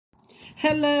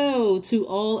Hello to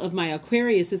all of my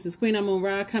Aquarius. This is Queen Amun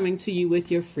Ra coming to you with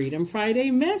your Freedom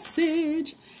Friday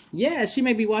message. Yes, you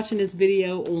may be watching this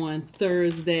video on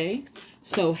Thursday.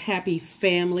 So happy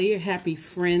family or happy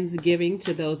Friendsgiving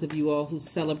to those of you all who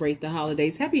celebrate the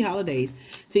holidays. Happy holidays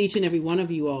to each and every one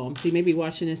of you all. So you may be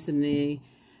watching this in the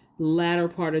latter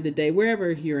part of the day,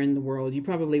 wherever you're in the world. You're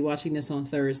probably watching this on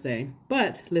Thursday,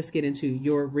 but let's get into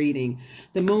your reading.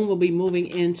 The moon will be moving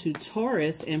into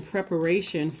Taurus in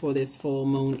preparation for this full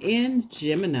moon in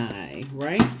Gemini,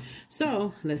 right?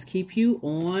 So let's keep you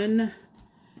on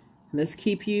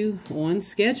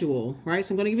schedule, right?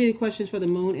 So I'm going to give you the questions for the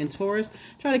moon in Taurus.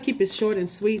 Try to keep it short and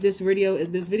sweet. This video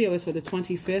is for the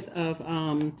 25th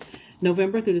of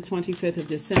November through the 25th of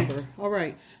December. All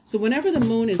right. So whenever the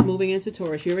moon is moving into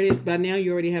Taurus, by now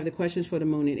you already have the questions for the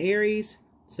moon in Aries.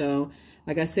 So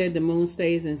like I said, the moon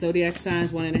stays in Zodiac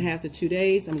signs 1.5 to 2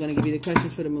 days. I'm going to give you the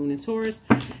questions for the moon in Taurus.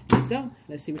 Let's go.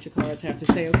 Let's see what your cards have to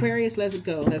say. Aquarius, let's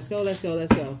go. Let's go. Let's go.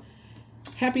 Let's go.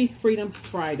 Happy Freedom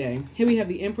Friday. Here we have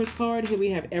the Empress card. Here we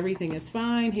have Everything is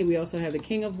Fine. Here we also have the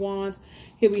King of Wands.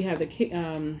 Here we have the King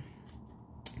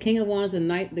of Wands,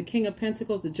 the King of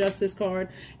Pentacles, the Justice card,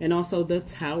 and also the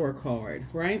Tower card,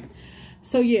 right?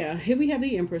 So yeah, here we have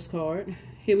the Empress card.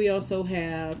 Here we also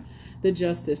have the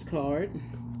Justice card.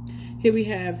 Here we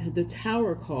have the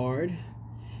Tower card.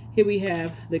 Here we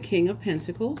have the King of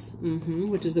Pentacles,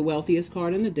 which is the wealthiest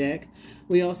card in the deck.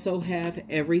 We also have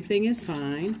Everything is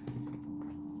Fine.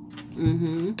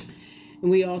 And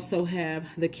we also have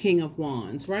the King of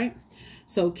Wands, right?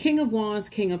 So King of Wands,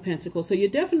 King of Pentacles. So you're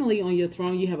definitely on your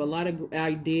throne. You have a lot of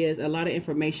ideas, a lot of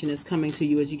information is coming to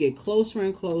you as you get closer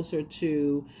and closer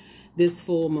to this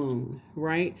full moon,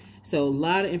 right? So a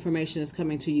lot of information is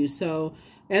coming to you. So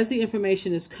as the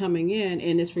information is coming in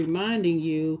and it's reminding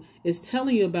you, it's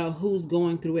telling you about who's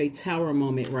going through a tower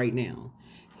moment right now.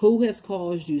 Who has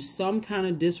caused you some kind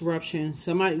of disruption?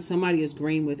 Somebody is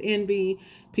green with envy.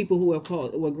 People who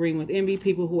were green with envy.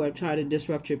 People who have tried to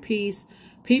disrupt your peace.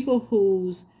 People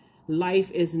whose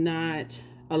life is not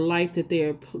a life that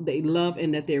they love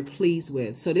and that they're pleased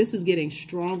with. So this is getting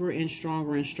stronger and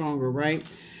stronger and stronger, right?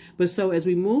 But so as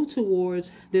we move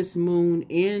towards this moon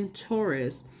in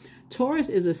Taurus, Taurus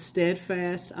is a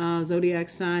steadfast zodiac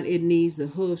sign. It needs the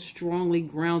hoof strongly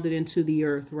grounded into the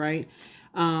earth, right?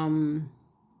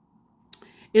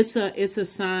 It's a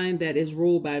sign that is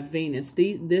ruled by Venus.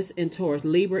 This in Taurus,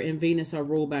 Libra and Venus are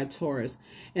ruled by Taurus.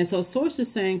 And so Source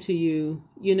is saying to you,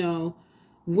 you know,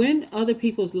 when other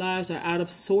people's lives are out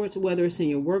of sorts, whether it's in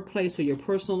your workplace or your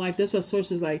personal life, that's what Source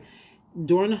is like.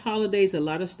 During the holidays, a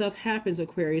lot of stuff happens,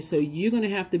 Aquarius. So you're going to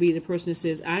have to be the person that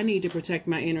says, I need to protect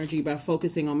my energy by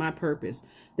focusing on my purpose.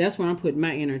 That's where I'm putting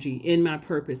my energy, in my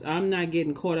purpose. I'm not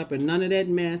getting caught up in none of that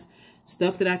mess.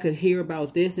 Stuff that I could hear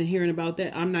about this and hearing about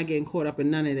that, I'm not getting caught up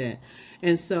in none of that.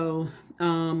 And so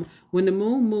when the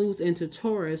moon moves into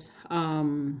Taurus,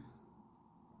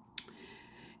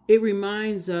 it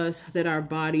reminds us that our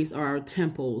bodies are our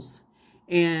temples.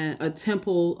 And a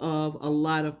temple of a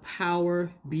lot of power,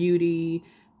 beauty,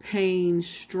 pain,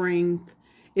 strength.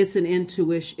 It's an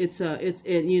intuition. It's an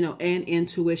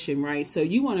intuition, right? So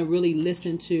you want to really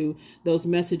listen to those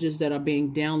messages that are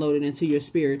being downloaded into your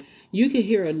spirit. You can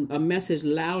hear a message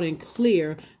loud and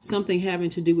clear, something having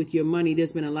to do with your money.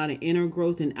 There's been a lot of inner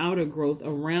growth and outer growth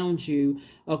around you,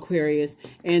 Aquarius.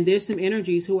 And there's some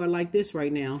energies who are like this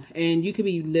right now. And you could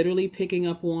be literally picking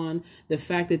up on the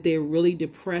fact that they're really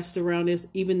depressed around this,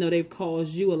 even though they've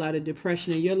caused you a lot of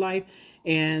depression in your life.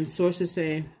 And Source is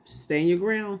saying, stay in your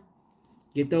ground.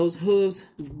 Get those hooves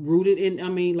rooted in,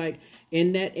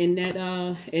 in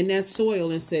that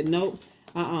soil, and said, nope.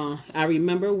 I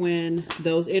remember when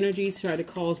those energies tried to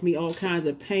cause me all kinds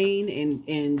of pain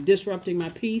and disrupting my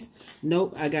peace.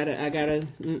 Nope. I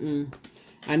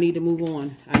need to move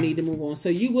on. I need to move on. So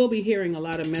you will be hearing a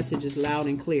lot of messages loud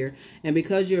and clear. And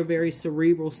because you're a very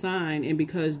cerebral sign, and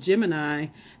because Gemini,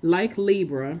 like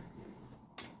Libra,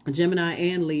 Gemini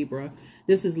and Libra,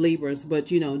 this is Libras,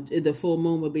 but you know, the full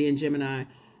moon will be in Gemini,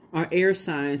 are air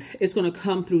signs. It's going to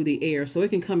come through the air. So it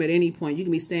can come at any point. You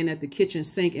can be standing at the kitchen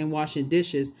sink and washing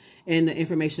dishes, and the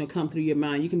information will come through your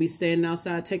mind. You can be standing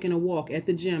outside taking a walk at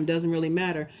the gym. Doesn't really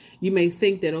matter. You may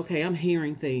think that, okay, I'm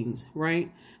hearing things,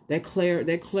 right? That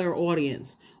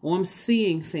clairaudience, or I'm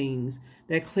seeing things.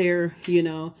 That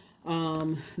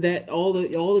that all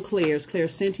the clairs,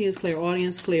 clairsentience,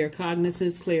 clairaudience,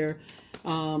 claircognizance,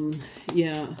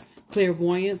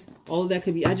 clairvoyance, all of that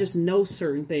could be, I just know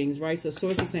certain things, right? So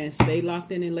Source is saying, stay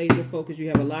locked in and laser focused. You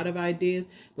have a lot of ideas,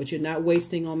 but you're not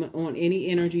wasting on any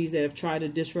energies that have tried to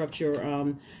disrupt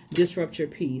your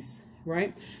peace,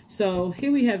 right? So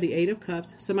here we have the Eight of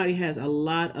Cups. Somebody has a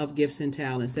lot of gifts and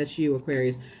talents. That's you,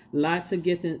 Aquarius. Lots of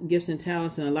gifts and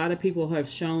talents, and a lot of people have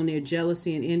shown their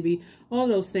jealousy and envy, all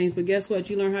those things. But guess what?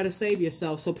 You learn how to save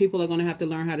yourself. So people are going to have to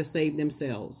learn how to save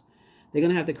themselves. They're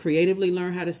going to have to creatively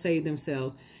learn how to save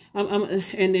themselves.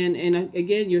 And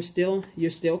again, you're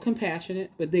still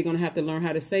compassionate, but they're going to have to learn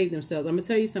how to save themselves. I'm going to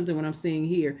tell you something. What I'm seeing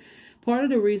here. Part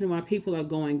of the reason why people are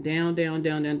going down,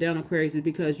 Aquarius, is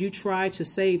because you try to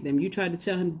save them. You try to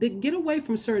tell him, get away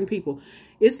from certain people.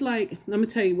 It's like, let me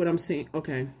tell you what I'm seeing.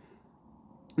 Okay.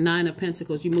 Nine of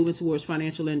Pentacles, you're moving towards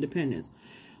financial independence.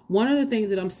 One of the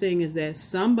things that I'm seeing is that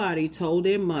somebody told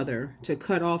their mother to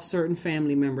cut off certain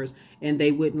family members and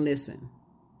they wouldn't listen.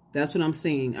 That's what I'm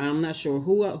seeing. I'm not sure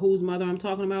whose mother I'm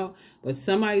talking about, but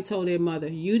somebody told their mother,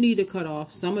 you need to cut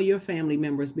off some of your family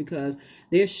members because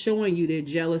they're showing you their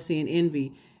jealousy and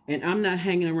envy, and I'm not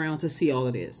hanging around to see all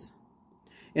of this.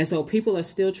 And so people are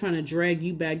still trying to drag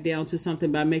you back down to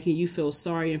something by making you feel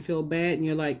sorry and feel bad, and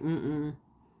you're like,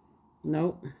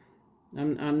 nope.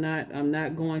 I'm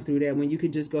not going through that when you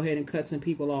could just go ahead and cut some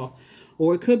people off.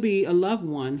 Or it could be a loved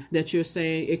one that you're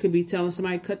saying, it could be telling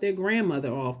somebody to cut their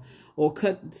grandmother off, or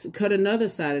cut another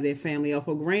side of their family off,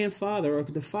 or grandfather, or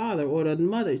the father, or the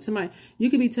mother. Somebody, you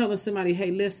could be telling somebody,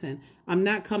 hey, listen, I'm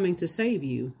not coming to save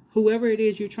you. Whoever it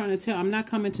is you're trying to tell, I'm not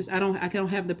coming to, I don't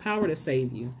have the power to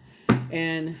save you.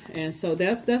 And so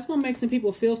that's going to make some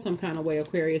people feel some kind of way,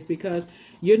 Aquarius, because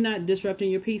you're not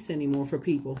disrupting your peace anymore for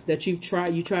people that you try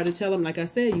to tell them. Like I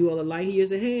said, you are a light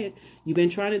years ahead. You've been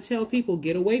trying to tell people,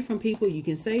 get away from people. You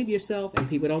can save yourself, and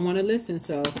people don't want to listen.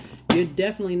 So you're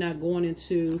definitely not going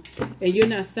into, and you're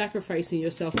not sacrificing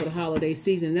yourself for the holiday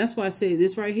season. And that's why I say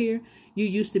this right here. You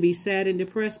used to be sad and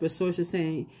depressed, but source is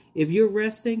saying, if you're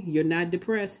resting, you're not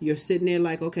depressed. You're sitting there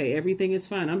like, okay, everything is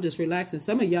fine. I'm just relaxing.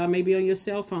 Some of y'all may be on your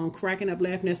cell phone, cracking up,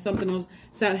 laughing at something else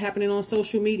happening on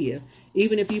social media.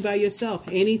 Even if you by yourself,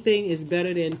 anything is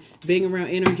better than being around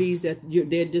energies that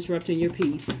they're disrupting your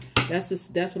peace.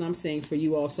 That's what I'm saying for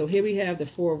you all. So here we have the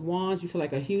Four of Wands. You feel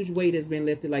like a huge weight has been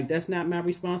lifted. Like, that's not my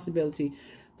responsibility.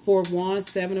 Four of Wands,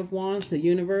 Seven of Wands, the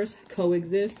universe,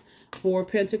 coexist. Four of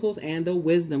Pentacles, and the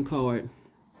Wisdom card.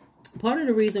 Part of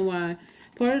the reason why,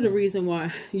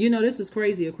 you know, this is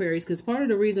crazy, Aquarius, because part of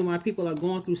the reason why people are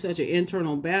going through such an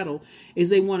internal battle is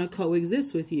they want to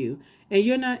coexist with you, and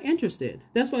you're not interested.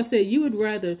 That's why I said you would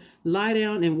rather lie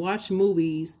down and watch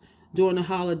movies during the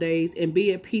holidays and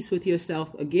be at peace with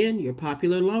yourself. Again, you're a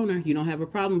popular loner. You don't have a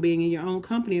problem being in your own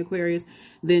company, Aquarius,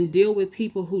 than deal with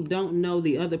people who don't know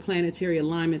the other planetary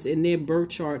alignments in their birth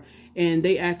chart, and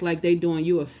they act like they're doing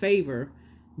you a favor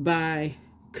by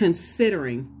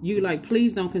considering you. Like,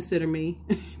 please don't consider me.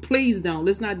 Please don't.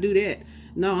 Let's not do that.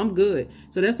 No, I'm good.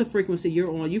 So that's the frequency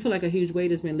you're on. You feel like a huge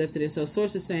weight has been lifted. And so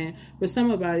source is saying, for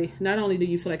somebody, not only do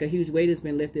you feel like a huge weight has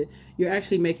been lifted, you're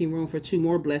actually making room for two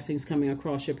more blessings coming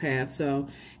across your path. So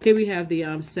here we have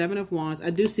the Seven of Wands. I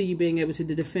do see you being able to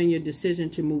defend your decision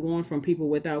to move on from people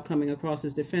without coming across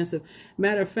as defensive.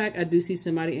 Matter of fact, I do see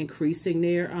somebody increasing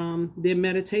their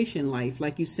meditation life.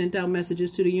 Like, you sent out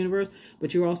messages to the universe,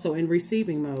 but you're also in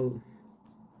receiving mode.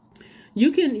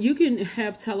 You can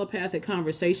have telepathic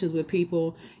conversations with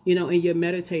people, you know, in your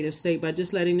meditative state by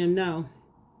just letting them know,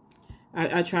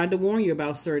 I tried to warn you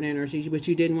about certain energies, but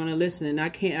you didn't want to listen, and I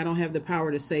don't have the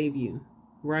power to save you,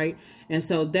 right? And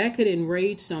so that could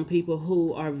enrage some people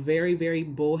who are very, very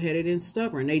bullheaded and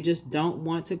stubborn. They just don't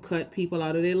want to cut people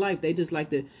out of their life. They just like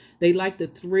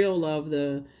the thrill of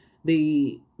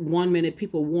the 1 minute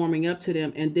people warming up to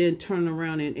them and then turning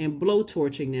around and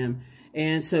blowtorching them.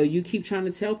 And so you keep trying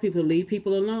to tell people, leave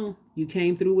people alone. You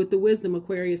came through with the wisdom,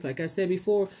 Aquarius. Like I said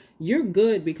before, you're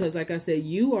good because, like I said,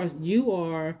 you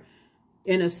are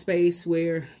in a space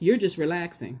where you're just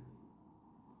relaxing.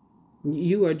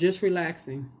 You are just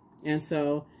relaxing. And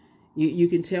so you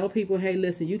can tell people, hey,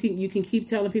 listen, you can keep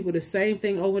telling people the same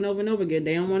thing over and over and over again.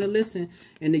 They don't want to listen,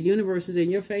 and the universe is in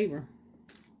your favor.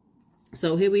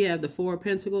 So here we have the Four of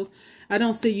Pentacles. I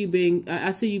don't see you being,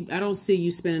 I don't see you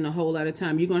spending a whole lot of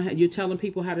time. You're telling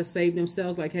people how to save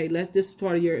themselves. Like, hey, this is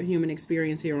part of your human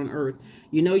experience here on earth.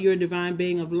 You know, you're a divine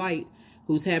being of light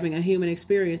who's having a human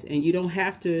experience, and you don't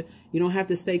have to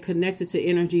stay connected to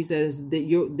energies that is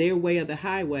their way or the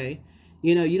highway.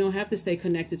 You know, you don't have to stay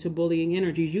connected to bullying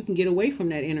energies. You can get away from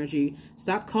that energy.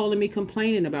 Stop calling me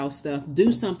complaining about stuff.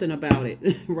 Do something about it,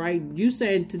 right? You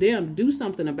saying to them, do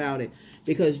something about it,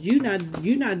 because you're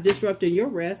not disrupting your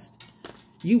rest.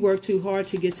 You work too hard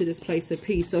to get to this place of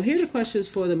peace. So here are the questions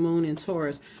for the moon in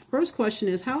Taurus. First question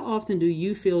is, how often do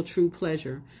you feel true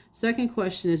pleasure? Second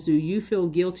question is, do you feel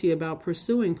guilty about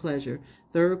pursuing pleasure?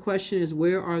 Third question is,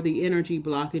 where are the energy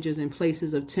blockages and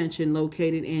places of tension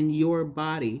located in your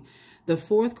body? The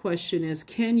fourth question is,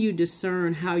 can you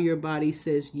discern how your body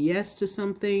says yes to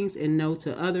some things and no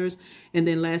to others? And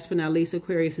then last but not least,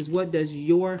 Aquarius, is what does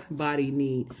your body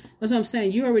need? That's what I'm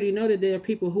saying. You already know that there are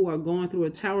people who are going through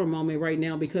a tower moment right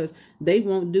now because they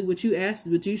won't do what you asked,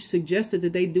 what you suggested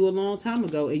that they do a long time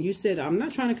ago. And you said, I'm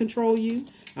not trying to control you.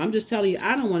 I'm just telling you,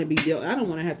 I don't want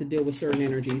to have to deal with certain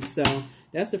energies. So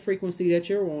that's the frequency that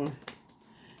you're on.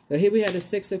 So here we have the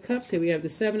Six of Cups. Here we have the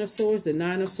Seven of Swords, the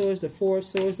Nine of Swords, the Four of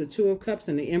Swords, the Two of Cups,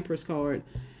 and the Empress card.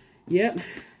 Yep,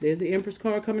 there's the Empress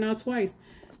card coming out twice.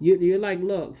 You're like,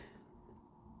 look,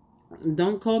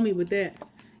 don't call me with that.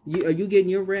 Are you getting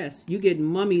your rest? You get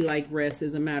mummy-like rest,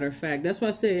 as a matter of fact. That's why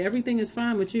I say everything is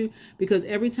fine with you, because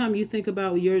every time you think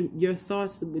about your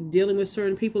thoughts dealing with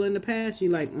certain people in the past,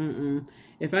 you're like,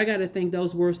 If I got to think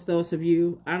those worst thoughts of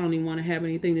you, I don't even want to have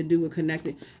anything to do with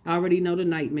connecting. I already know the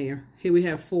nightmare. Here we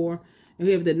have 4, and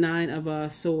we have the 9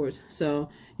 of Swords. So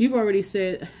you've already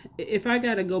said, if I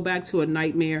got to go back to a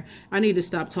nightmare, I need to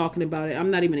stop talking about it.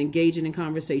 I'm not even engaging in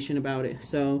conversation about it.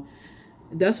 So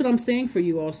that's what I'm saying for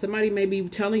you all. Somebody may be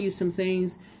telling you some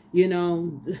things, you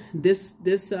know, this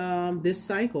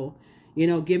cycle, you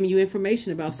know, giving you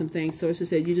information about some things. So it's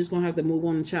just said, you're just going to have to move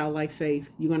on in childlike faith.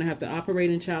 You're going to have to operate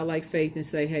in childlike faith and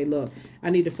say, hey, look, I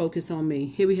need to focus on me.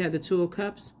 Here we have the Two of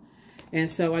Cups. And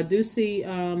so I do see,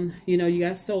 you know, you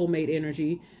got soulmate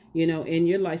energy, you know, in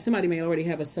your life. Somebody may already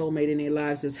have a soulmate in their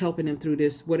lives that's helping them through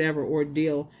this whatever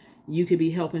ordeal you could be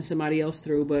helping somebody else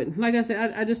through. But like I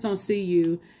said, I just don't see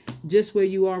you just where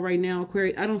you are right now,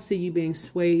 Aquarius. I don't see you being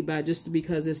swayed by just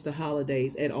because it's the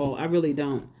holidays at all. I really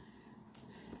don't.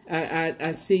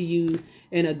 I see you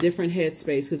in a different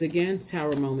headspace because, again,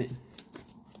 tower moment.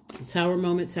 Tower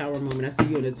moment, tower moment. I see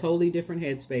you in a totally different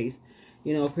headspace.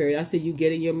 You know, Aquarius, I see you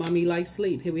getting your mummy-like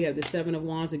sleep. Here we have the Seven of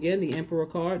Wands again, the Emperor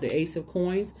card, the Ace of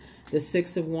Coins, the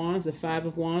Six of Wands, the Five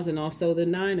of Wands, and also the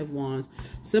Nine of Wands.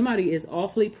 Somebody is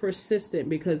awfully persistent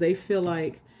because they feel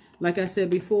like I said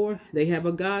before, they have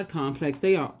a God complex.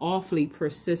 They are awfully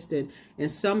persistent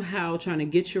and somehow trying to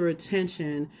get your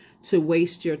attention to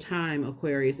waste your time,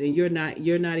 Aquarius, and you're not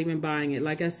even buying it.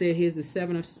 Like I said, here's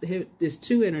the there's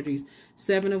 2 energies.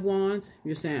 7 of Wands,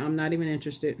 you're saying, I'm not even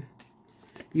interested.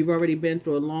 You've already been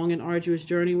through a long and arduous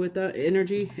journey with the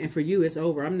energy, and for you, it's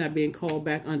over. I'm not being called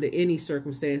back under any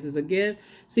circumstances again.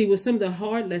 See, with some of the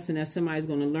hard lesson that somebody's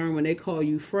going to learn when they call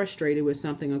you frustrated with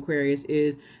something, Aquarius,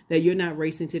 is that you're not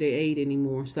racing to their aid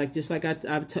anymore. It's like, just like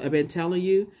I've been telling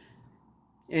you,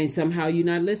 and somehow you're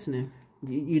not listening.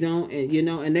 You don't, you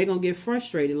know, and they're going to get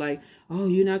frustrated like, oh,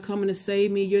 you're not coming to save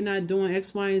me. You're not doing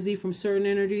X, Y, and Z from certain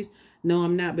energies. No,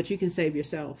 I'm not, but you can save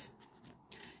yourself.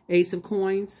 Ace of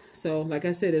Coins. So, like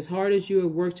I said, as hard as you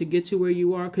work to get to where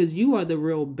you are, because you are the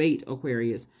real bait,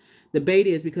 Aquarius. The bait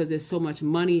is because there's so much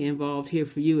money involved here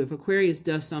for you. If Aquarius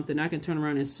does something, I can turn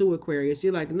around and sue Aquarius.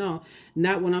 You're like, no,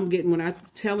 not when I'm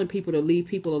telling people to leave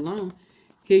people alone.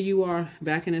 Here you are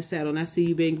back in the saddle, and I see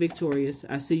you being victorious.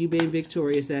 I see you being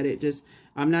victorious at it. Just,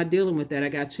 I'm not dealing with that. I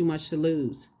got too much to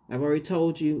lose. I've already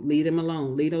told you, leave them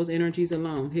alone. Leave those energies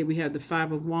alone. Here we have the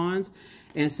Five of Wands.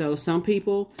 And so some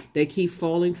people, they keep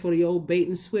falling for the old bait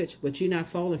and switch, but you're not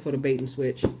falling for the bait and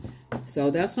switch.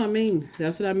 So that's what I mean.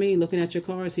 That's what I mean looking at your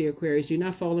cards here, Aquarius. You're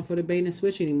not falling for the bait and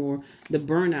switch anymore. The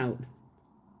burnout.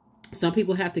 Some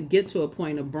people have to get to a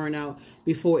point of burnout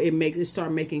before it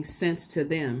start making sense to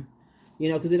them. You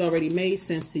know, because it already made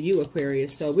sense to you,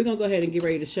 Aquarius. So we're going to go ahead and get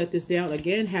ready to shut this down.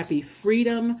 Again, happy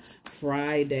Freedom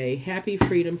Friday. Happy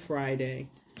Freedom Friday.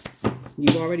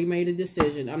 You've already made a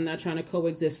decision. I'm not trying to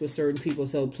coexist with certain people,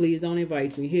 so please don't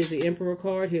invite me. Here's the Emperor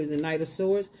card. Here's the Knight of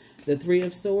Swords, the Three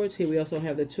of Swords. Here we also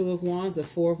have the Two of Wands, the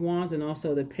Four of Wands, and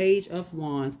also the Page of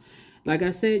Wands. Like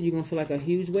I said, you're going to feel like a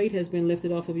huge weight has been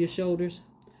lifted off of your shoulders.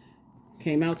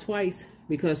 Came out twice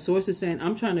because Source is saying,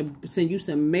 I'm trying to send you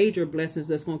some major blessings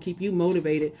that's going to keep you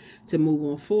motivated to move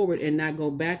on forward and not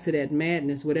go back to that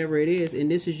madness, whatever it is.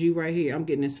 And this is you right here. I'm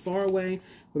getting as far away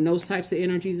from those types of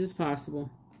energies as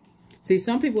possible. See,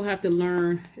 some people have to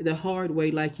learn the hard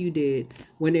way like you did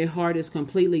when their heart is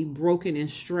completely broken and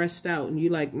stressed out. And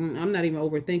you're like, I'm not even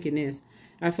overthinking this.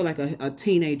 I feel like a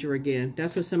teenager again.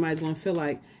 That's what somebody's going to feel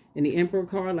like. In the Emperor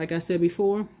card, like I said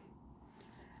before,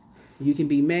 You can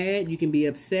be mad, you can be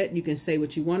upset, you can say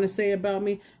what you want to say about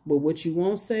me, but what you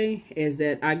won't say is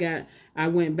that I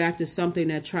went back to something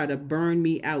that tried to burn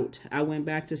me out. I went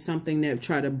back to something that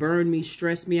tried to burn me,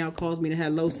 stress me out, cause me to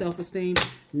have low self-esteem.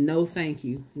 No, thank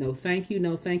you. No, thank you.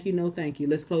 No, thank you. No, thank you.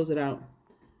 Let's close it out.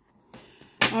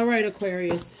 All right,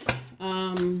 Aquarius.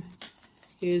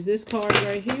 Here's this card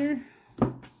right here.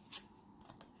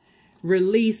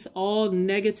 Release all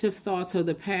negative thoughts of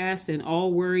the past and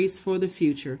all worries for the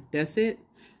future. That's it.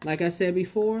 Like I said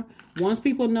before, once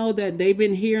people know that they've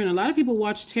been hearing, a lot of people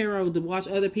watch tarot to watch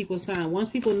other people's sign. Once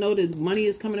people know that money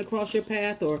is coming across your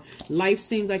path or life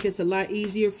seems like it's a lot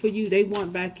easier for you, they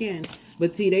want back in.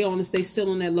 But see, they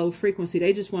still on that low frequency.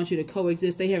 They just want you to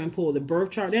coexist. They haven't pulled the birth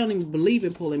chart. They don't even believe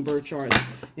in pulling birth charts.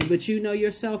 But you know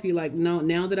yourself, you're like, no,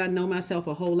 now that I know myself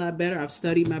a whole lot better, I've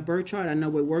studied my birth chart. I know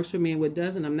what works for me and what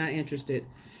doesn't. I'm not interested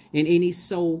in any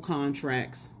soul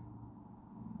contracts.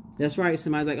 That's right.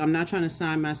 Somebody's like, I'm not trying to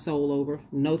sign my soul over.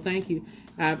 No, thank you.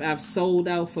 I've sold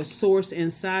out for source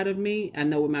inside of me. I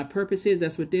know what my purpose is.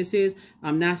 That's what this is.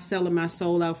 I'm not selling my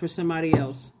soul out for somebody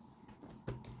else.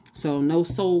 So no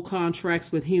soul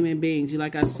contracts with human beings. You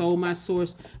like, I sold my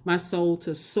soul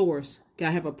to source.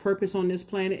 I have a purpose on this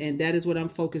planet, and that is what I'm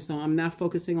focused on. I'm not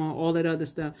focusing on all that other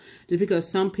stuff. Just because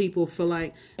some people feel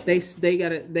like they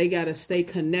gotta stay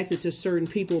connected to certain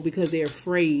people because they're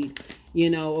afraid, you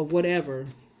know, of whatever.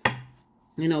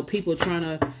 You know, people trying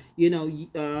to, you know,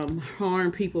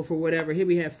 harm people for whatever. Here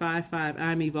we have 5-5.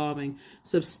 I'm evolving.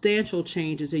 Substantial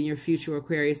changes in your future,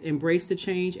 Aquarius. Embrace the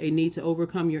change, a need to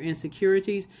overcome your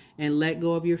insecurities, and let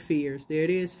go of your fears. There it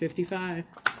is, 55.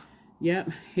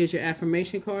 Yep. Here's your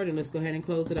affirmation card, and let's go ahead and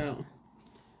close it out.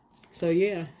 So,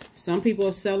 yeah, some people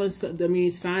are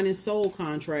signing soul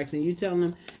contracts, and you telling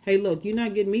them, hey, look, you're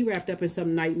not getting me wrapped up in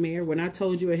some nightmare when I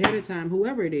told you ahead of time,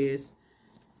 whoever it is.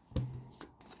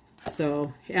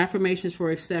 So, affirmations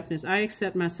for acceptance. I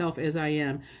accept myself as I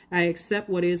am. I accept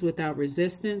what is without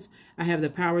resistance. I have the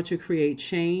power to create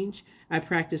change. I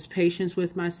practice patience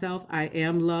with myself. I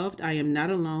am loved. I am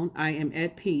not alone. I am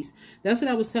at peace. That's what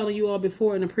I was telling you all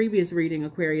before in the previous reading,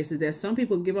 Aquarius, is that some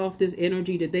people give off this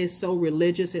energy that they're so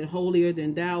religious and holier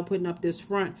than thou, putting up this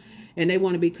front, and they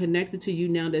want to be connected to you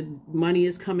now that money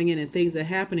is coming in and things are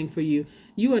happening for you.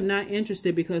 You are not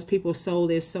interested because people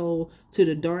sold their soul to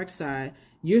the dark side.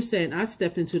 You're saying, I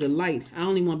stepped into the light. I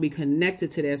only want to be connected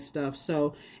to that stuff.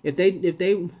 So if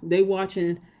they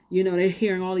watching, you know, they're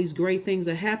hearing all these great things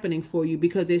are happening for you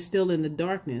because they're still in the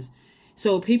darkness.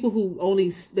 So people who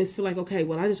they feel like, okay,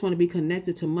 well, I just want to be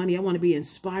connected to money. I want to be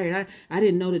inspired. I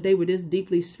didn't know that they were this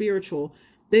deeply spiritual.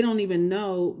 They don't even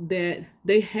know that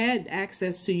they had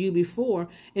access to you before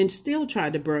and still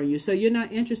tried to burn you. So you're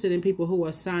not interested in people who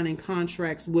are signing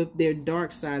contracts with their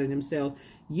dark side of themselves.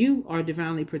 You are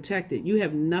divinely protected. You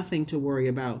have nothing to worry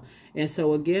about. And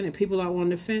so again, if people are on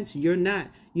the fence, you're not.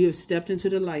 You have stepped into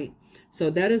the light. So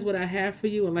that is what I have for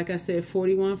you. And like I said,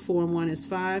 41, 4 and 1 is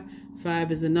 5.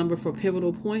 5 is the number for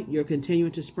pivotal point. You're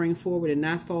continuing to spring forward and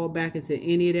not fall back into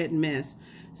any of that mess.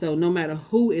 So no matter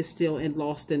who is still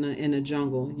lost in a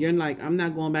jungle, you're like, I'm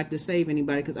not going back to save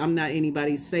anybody because I'm not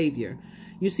anybody's savior.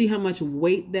 You see how much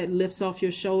weight that lifts off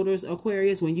your shoulders,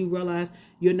 Aquarius, when you realize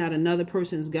you're not another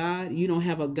person's God. You don't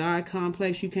have a God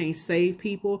complex. You can't save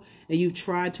people. And you've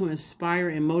tried to inspire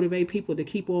and motivate people to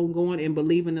keep on going and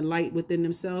believe in the light within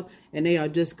themselves. And they are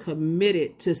just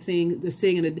committed to seeing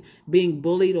and being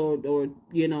bullied or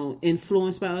you know,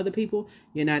 influenced by other people.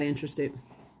 You're not interested.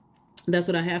 That's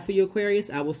what I have for you, Aquarius.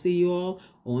 I will see you all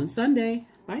on Sunday.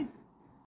 Bye.